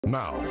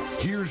Now,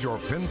 here's your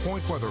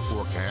Pinpoint weather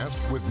forecast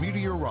with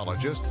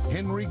meteorologist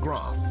Henry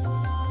Groff.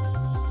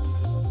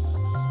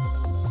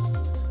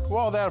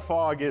 Well, that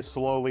fog is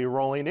slowly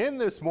rolling in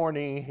this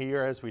morning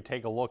here as we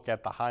take a look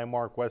at the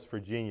Highmark, West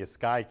Virginia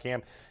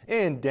Skycam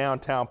in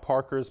downtown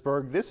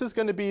Parkersburg. This is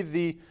going to be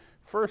the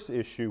first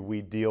issue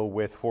we deal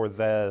with for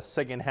the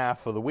second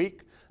half of the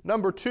week.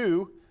 Number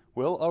 2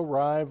 will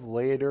arrive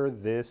later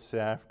this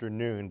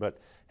afternoon, but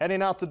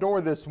heading out the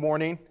door this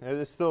morning,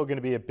 it's still going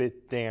to be a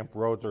bit damp.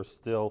 Roads are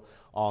still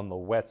on the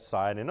wet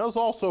side, and it was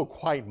also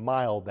quite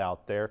mild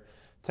out there.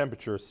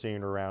 Temperature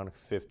seen around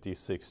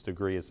 56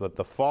 degrees, but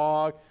the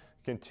fog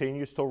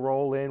continues to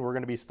roll in. We're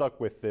going to be stuck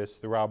with this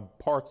throughout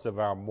parts of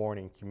our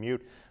morning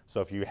commute.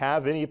 So if you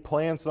have any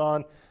plans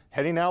on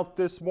heading out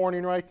this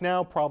morning right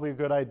now, probably a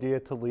good idea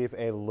to leave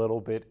a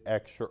little bit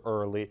extra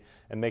early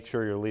and make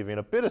sure you're leaving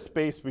a bit of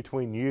space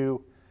between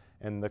you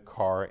and the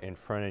car in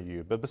front of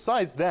you. But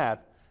besides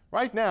that,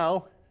 right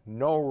now,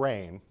 no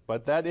rain,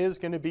 but that is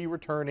going to be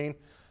returning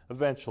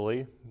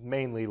eventually,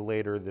 mainly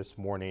later this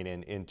morning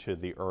and into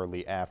the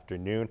early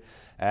afternoon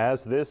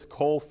as this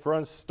cold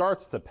front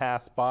starts to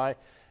pass by.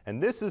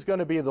 And this is going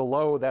to be the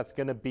low that's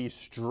going to be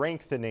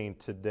strengthening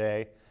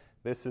today.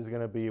 This is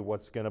going to be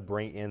what's going to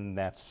bring in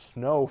that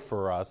snow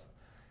for us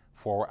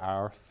for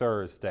our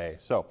Thursday.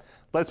 So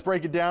let's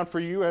break it down for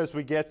you as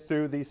we get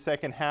through the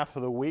second half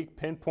of the week.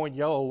 Pinpoint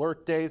Yellow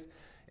Alert days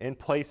in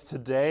place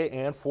today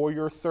and for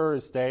your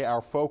Thursday.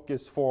 Our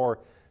focus for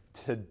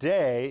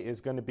today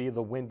is going to be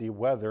the windy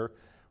weather.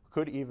 We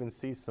could even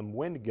see some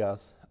wind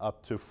gusts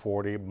up to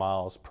 40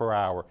 miles per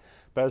hour.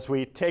 But as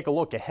we take a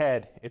look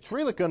ahead, it's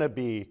really going to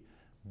be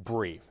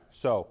brief.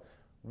 So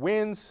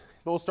winds,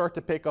 they'll start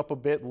to pick up a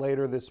bit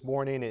later this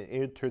morning and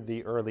into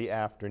the early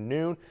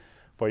afternoon,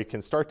 but you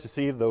can start to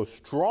see those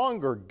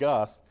stronger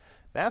gusts.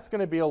 That's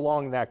going to be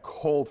along that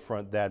cold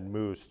front that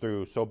moves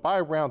through. So by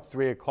around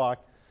 3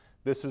 o'clock,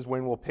 this is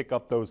when we'll pick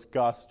up those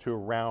gusts to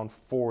around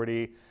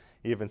 40,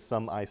 even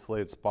some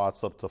isolated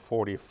spots up to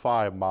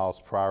 45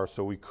 miles per hour.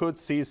 So we could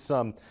see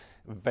some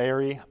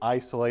very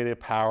isolated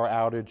power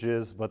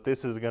outages, but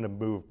this is going to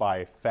move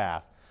by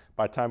fast.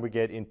 By the time we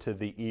get into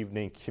the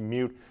evening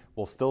commute,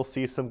 we'll still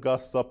see some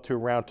gusts up to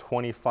around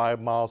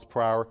 25 miles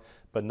per hour,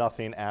 but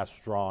nothing as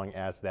strong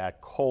as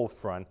that cold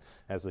front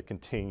as it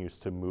continues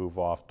to move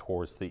off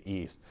towards the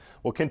east.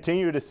 We'll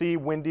continue to see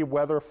windy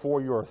weather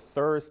for your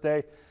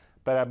Thursday,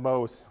 but at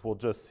most we'll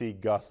just see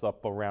gusts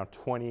up around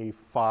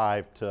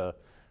 25 to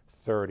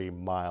 30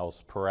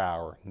 miles per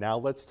hour. Now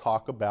let's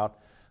talk about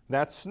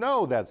that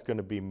snow that's going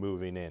to be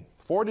moving in.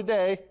 For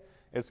today,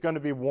 it's going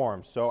to be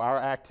warm, so our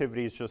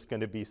activity is just going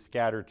to be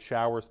scattered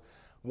showers.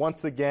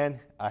 Once again,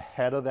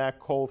 ahead of that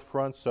cold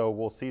front, so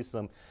we'll see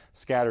some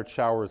scattered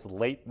showers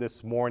late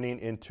this morning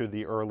into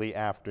the early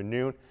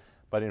afternoon.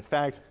 But in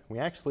fact, we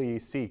actually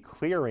see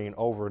clearing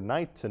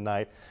overnight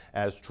tonight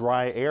as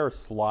dry air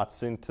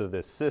slots into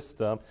this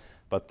system.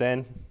 But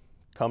then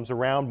comes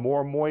around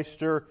more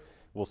moisture.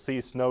 We'll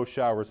see snow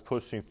showers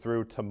pushing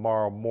through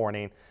tomorrow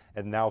morning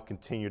and now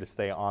continue to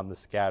stay on the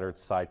scattered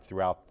side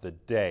throughout the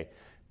day.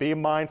 Be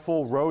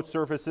mindful, road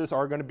surfaces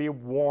are going to be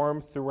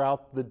warm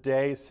throughout the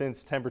day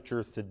since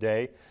temperatures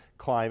today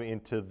climb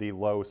into the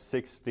low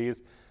 60s.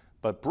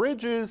 But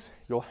bridges,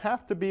 you'll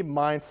have to be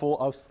mindful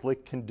of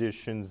slick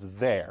conditions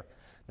there.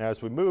 Now,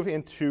 as we move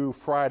into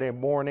Friday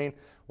morning,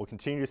 we'll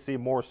continue to see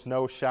more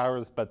snow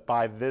showers, but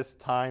by this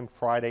time,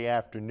 Friday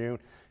afternoon,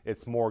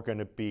 it's more going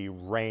to be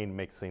rain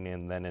mixing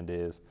in than it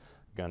is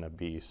going to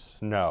be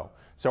snow.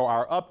 So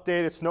our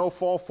updated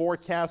snowfall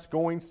forecast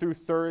going through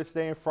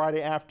Thursday and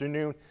Friday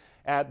afternoon,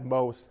 at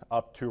most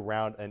up to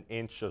around an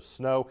inch of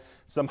snow.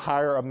 Some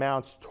higher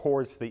amounts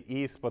towards the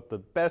east, but the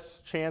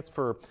best chance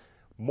for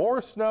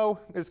more snow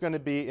is going to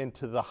be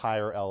into the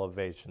higher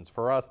elevations.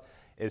 For us,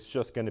 it's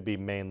just going to be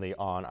mainly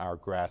on our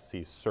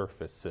grassy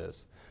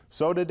surfaces.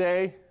 So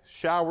today,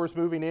 showers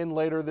moving in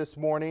later this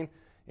morning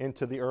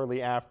into the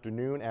early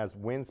afternoon as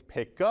winds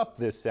pick up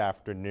this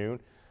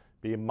afternoon.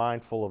 Be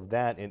mindful of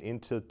that, and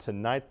into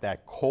tonight,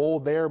 that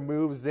cold air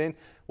moves in.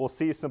 We'll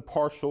see some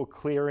partial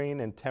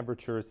clearing and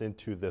temperatures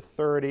into the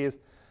 30s,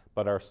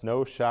 but our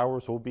snow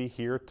showers will be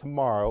here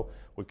tomorrow.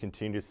 We'll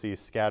continue to see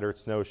scattered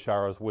snow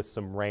showers with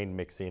some rain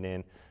mixing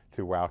in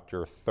throughout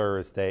your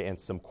Thursday, and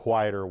some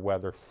quieter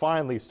weather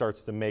finally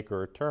starts to make a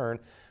return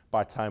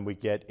by the time we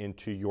get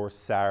into your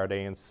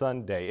Saturday and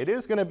Sunday. It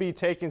is going to be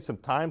taking some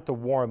time to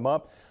warm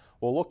up.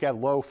 We'll look at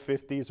low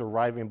 50s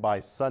arriving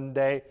by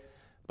Sunday.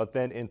 But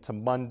then into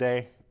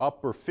Monday,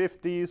 upper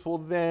 50s will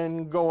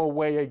then go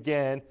away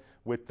again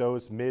with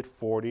those mid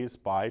 40s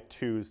by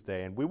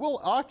Tuesday. And we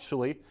will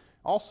actually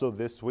also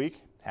this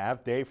week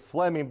have Dave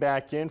Fleming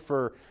back in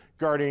for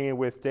Gardening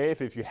with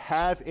Dave. If you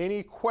have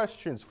any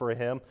questions for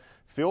him,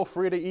 feel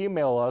free to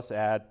email us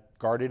at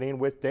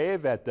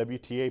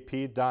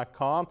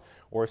gardeningwithdave@WTAP.com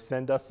or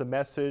send us a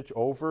message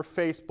over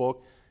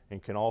Facebook,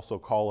 and can also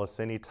call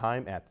us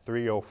anytime at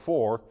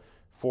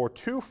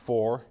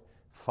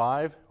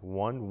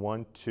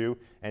 304-424-5112,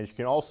 and you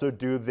can also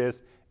do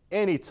this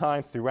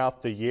anytime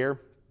throughout the year.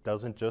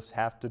 Doesn't just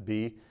have to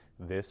be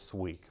this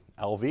week.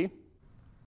 LV?